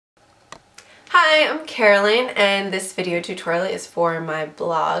Hi, I'm Carolyn, and this video tutorial is for my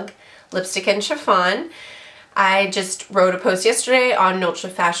blog, Lipstick and Chiffon. I just wrote a post yesterday on Nolcha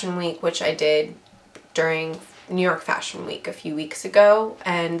Fashion Week, which I did during New York Fashion Week a few weeks ago,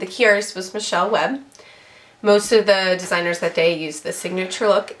 and the key artist was Michelle Webb. Most of the designers that day used the signature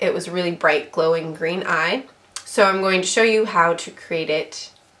look. It was a really bright, glowing green eye. So I'm going to show you how to create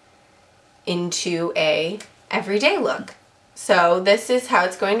it into a everyday look. So this is how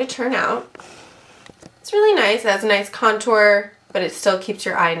it's going to turn out. It's really nice. It has a nice contour, but it still keeps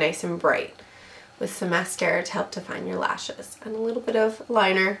your eye nice and bright, with some mascara to help define your lashes and a little bit of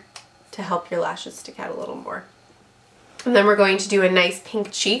liner to help your lashes stick out a little more. And then we're going to do a nice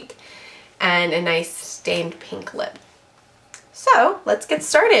pink cheek and a nice stained pink lip. So let's get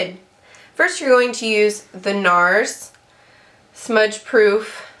started. First, you're going to use the NARS Smudge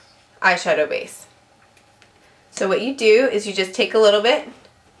Proof eyeshadow base. So what you do is you just take a little bit,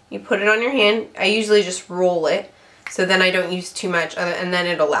 you put it on your hand. I usually just roll it, so then I don't use too much, and then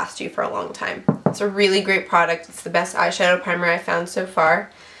it'll last you for a long time. It's a really great product. It's the best eyeshadow primer I've found so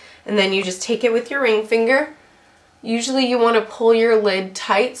far. And then you just take it with your ring finger. Usually you want to pull your lid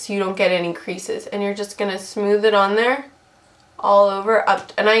tight so you don't get any creases, and you're just going to smooth it on there all over,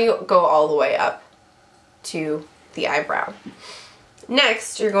 up, and I go all the way up to the eyebrow.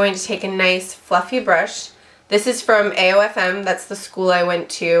 Next, you're going to take a nice fluffy brush. This is from AOFM, that's the school I went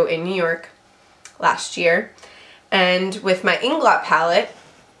to in New York last year. And with my Inglot palette,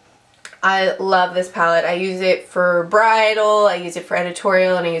 I love this palette. I use it for bridal, I use it for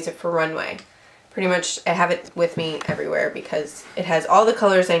editorial, and I use it for runway. Pretty much I have it with me everywhere because it has all the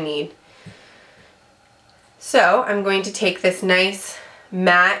colors I need. So I'm going to take this nice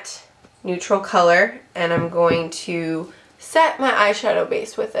matte neutral color and I'm going to set my eyeshadow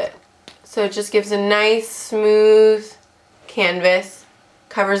base with it. So it just gives a nice smooth canvas,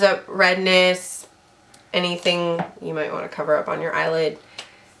 covers up redness, anything you might want to cover up on your eyelid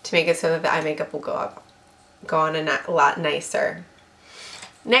to make it so that the eye makeup will go on a lot nicer.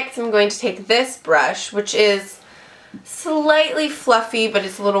 Next, I'm going to take this brush, which is slightly fluffy, but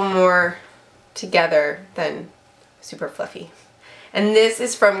it's a little more together than super fluffy. And this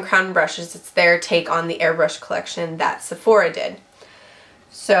is from Crown Brushes. It's their take on the airbrush collection that Sephora did.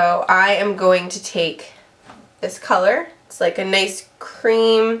 So I am going to take this color. It's like a nice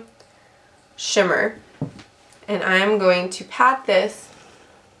cream shimmer. And I'm going to pat this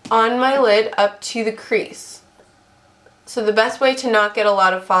on my lid up to the crease. So the best way to not get a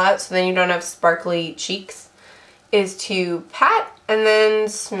lot of fallout so then you don't have sparkly cheeks is to pat and then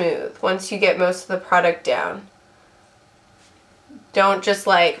smooth once you get most of the product down. Don't just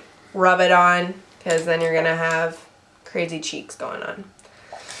like rub it on because then you're going to have crazy cheeks going on.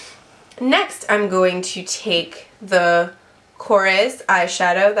 Next, I'm going to take the Korres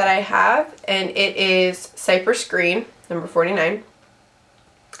eyeshadow that I have, and it is Cypress Green, number 49.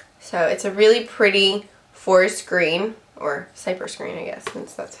 So it's a really pretty forest green, or cypress green, I guess,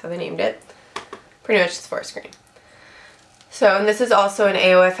 since that's how they named it. Pretty much it's forest green. So, and this is also an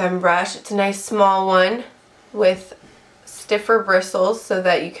AOFM brush. It's a nice small one with stiffer bristles so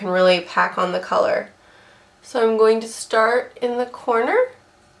that you can really pack on the color. So I'm going to start in the corner,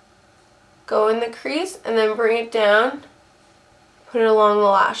 go in the crease, and then bring it down, put it along the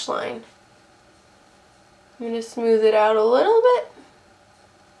lash line. I'm going to smooth it out a little bit,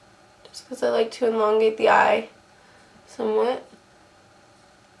 just because I like to elongate the eye somewhat.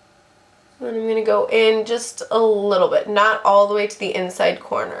 And then I'm going to go in just a little bit, not all the way to the inside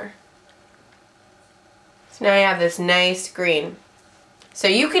corner. So now I have this nice green. So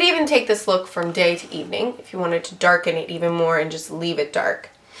you could even take this look from day to evening if you wanted to darken it even more and just leave it dark.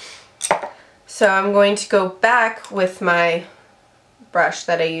 So I'm going to go back with my brush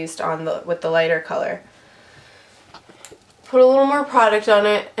that I used on with the lighter color. Put a little more product on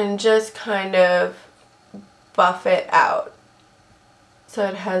it and just kind of buff it out so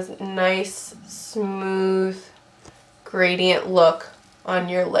it has nice, smooth, gradient look on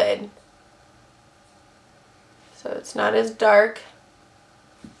your lid. So it's not as dark,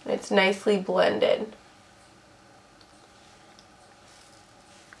 it's nicely blended.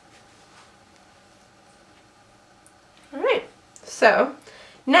 Alright, so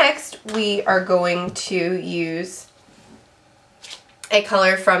next we are going to use a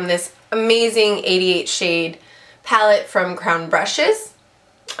color from this amazing 88 shade palette from Crown Brushes.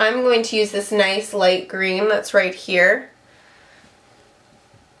 I'm going to use this nice light green that's right here.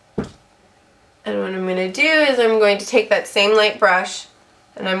 And what I'm going to do is I'm going to take that same light brush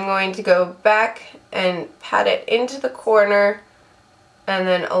and I'm going to go back and pat it into the corner and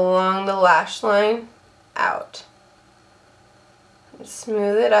then along the lash line out.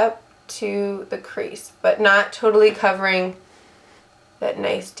 Smooth it up to the crease, but not totally covering that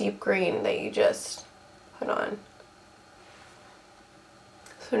nice deep green that you just put on.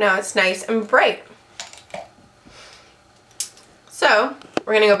 So now it's nice and bright. So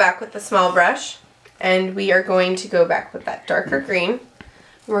we're going to go back with the small brush, and we are going to go back with that darker green.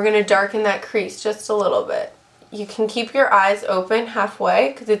 We're going to darken that crease just a little bit. You can keep your eyes open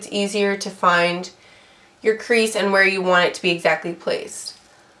halfway because it's easier to find your crease and where you want it to be exactly placed.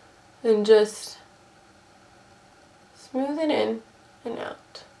 And just smooth it in and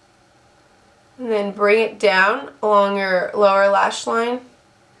out. And then bring it down along your lower lash line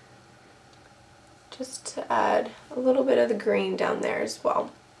just to add a little bit of the green down there as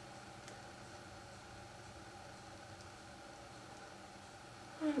well.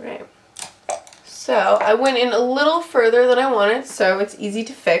 Alright, so I went in a little further than I wanted, so it's easy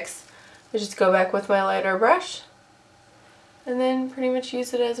to fix. I just go back with my lighter brush and then pretty much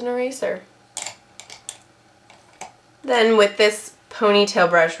use it as an eraser. Then with this ponytail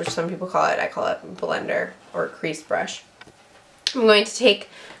brush, which some people call it, I call it blender or crease brush, I'm going to take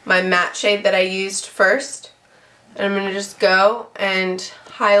my matte shade that I used first, and I'm going to just go and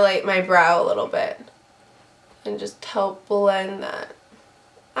highlight my brow a little bit and just help blend that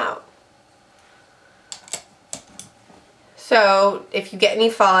out. So if you get any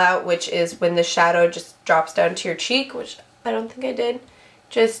fallout, which is when the shadow just drops down to your cheek, which I don't think I did,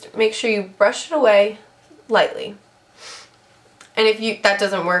 just make sure you brush it away lightly. And if that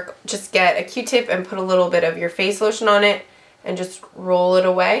doesn't work, just get a Q-tip and put a little bit of your face lotion on it and just roll it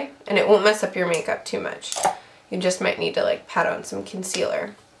away, and it won't mess up your makeup too much. You just might need to like pat on some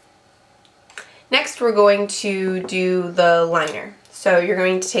concealer. Next we're going to do the liner. So you're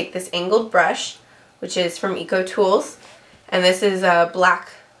going to take this angled brush, which is from Eco Tools, and this is a black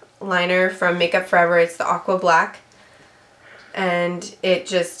liner from Makeup Forever. It's the Aqua Black, and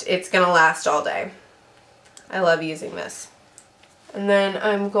it's gonna last all day. I love using this. And then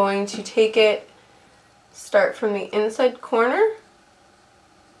I'm going to take it, start from the inside corner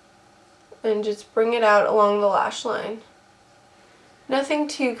and just bring it out along the lash line. Nothing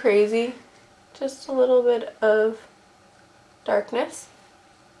too crazy, just a little bit of darkness.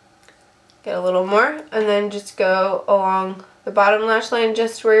 Get a little more, and then just go along the bottom lash line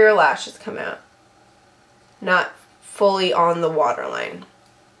just where your lashes come out, not fully on the waterline.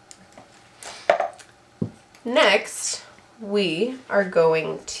 Next, we are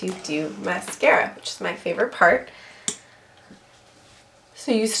going to do mascara, which is my favorite part.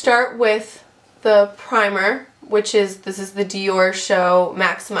 So you start with the primer, which is, this is the Dior Show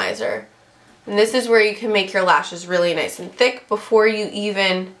Maximizer. And this is where you can make your lashes really nice and thick before you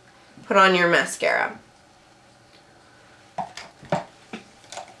even put on your mascara.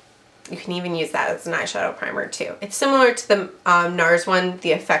 You can even use that as an eyeshadow primer too. It's similar to the NARS one,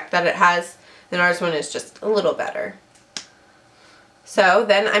 the effect that it has. The NARS one is just a little better. So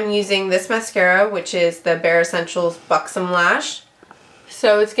then I'm using this mascara, which is the Bare Essentials Buxom Lash.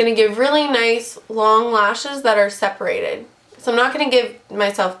 So it's going to give really nice long lashes that are separated. So I'm not going to give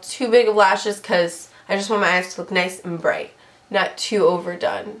myself too big of lashes because I just want my eyes to look nice and bright, not too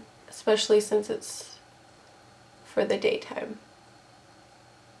overdone, especially since it's for the daytime.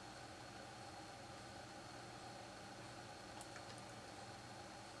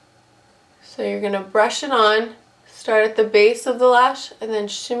 So you're going to brush it on, start at the base of the lash, and then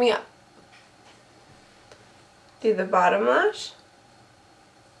shimmy up. Do the bottom lash.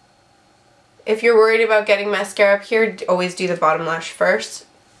 If you're worried about getting mascara up here, always do the bottom lash first,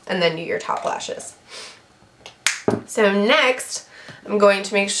 and then do your top lashes. So next, I'm going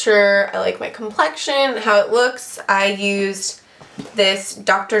to make sure I like my complexion, how it looks. I used this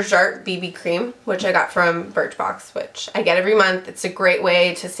Dr. Jart BB cream, which I got from Birchbox, which I get every month. It's a great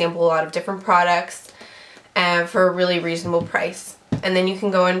way to sample a lot of different products for a really reasonable price. And then you can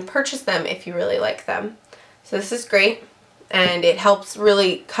go and purchase them if you really like them. So this is great, and it helps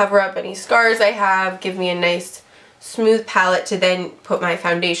really cover up any scars I have, give me a nice smooth palette to then put my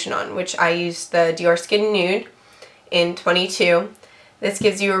foundation on, which I used the Dior Skin Nude in 22. This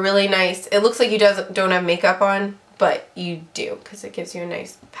gives you a really nice, it looks like you don't have makeup on, but you do, because it gives you a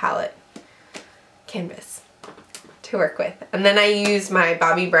nice palette canvas to work with. And then I use my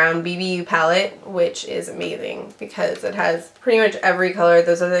Bobbi Brown BBU palette, which is amazing because it has pretty much every color.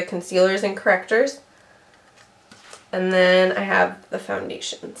 Those are the concealers and correctors. And then I have the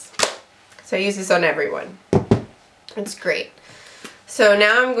foundations. So I use this on everyone. It's great. So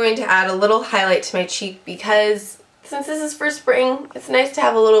now I'm going to add a little highlight to my cheek because since this is for spring, it's nice to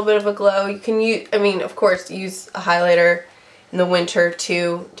have a little bit of a glow. You can use, I mean, of course, use a highlighter in the winter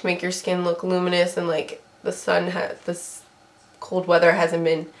too to make your skin look luminous and like the sun, this cold weather hasn't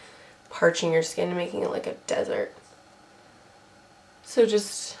been parching your skin and making it like a desert. So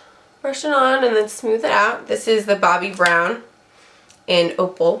just brush it on and then smooth it out. This is the Bobbi Brown in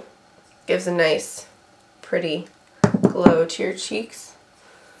Opal. Gives a nice, pretty glow to your cheeks.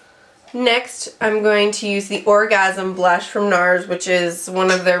 Next, I'm going to use the Orgasm blush from NARS, which is one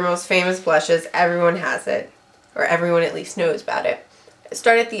of their most famous blushes. Everyone has it, or everyone at least knows about it. I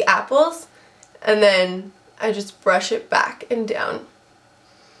start at the apples, and then I just brush it back and down.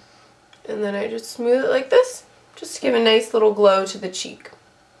 And then I just smooth it like this, just to give a nice little glow to the cheek.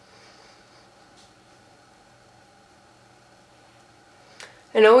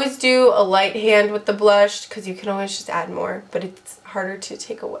 And always do a light hand with the blush, because you can always just add more, but it's harder to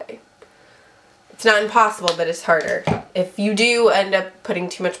take away. It's not impossible, but it's harder. If you do end up putting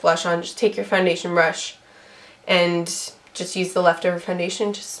too much blush on, just take your foundation brush and just use the leftover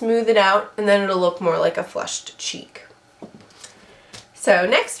foundation to smooth it out, and then it'll look more like a flushed cheek. So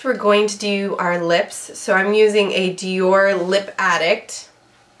next we're going to do our lips. So I'm using a Dior Lip Addict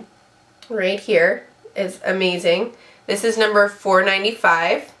right here. It's amazing. This is number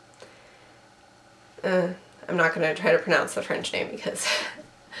 495. I'm not going to try to pronounce the French name because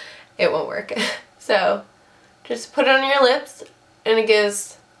it won't work. So just put it on your lips, and it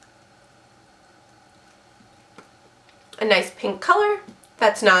gives a nice pink color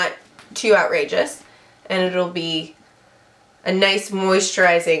that's not too outrageous, and it'll be a nice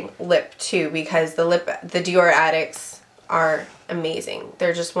moisturizing lip too, because the Dior Addicts are amazing.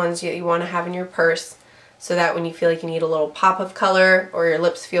 They're just ones you want to have in your purse, so that when you feel like you need a little pop of color or your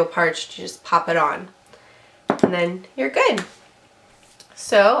lips feel parched, you just pop it on and then you're good.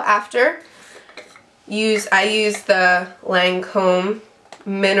 So after, I use the Lancome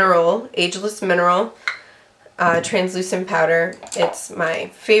Mineral, Ageless Mineral translucent powder. It's my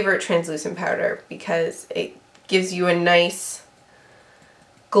favorite translucent powder because it gives you a nice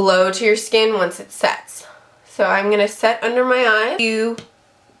glow to your skin once it sets. So I'm going to set under my eyes. You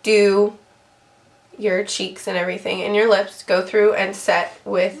do your cheeks and everything and your lips, go through and set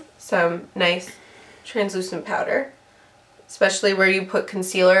with some nice translucent powder, especially where you put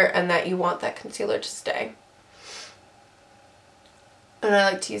concealer and that you want that concealer to stay. And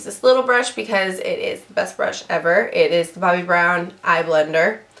I like to use this little brush because it is the best brush ever. It is the Bobbi Brown Eye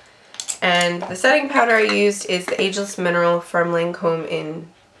Blender. And the setting powder I used is the Ageless Mineral from Lancome in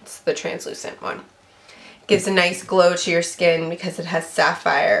the translucent one. It gives a nice glow to your skin because it has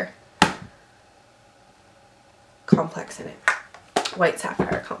sapphire complex in it. White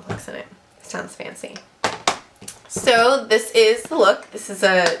sapphire complex in it. Sounds fancy. So this is the look. This is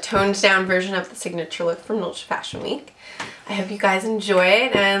a toned down version of the signature look from Nolcha Fashion Week. I hope you guys enjoy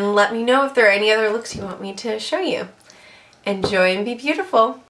it, and let me know if there are any other looks you want me to show you. Enjoy and be beautiful.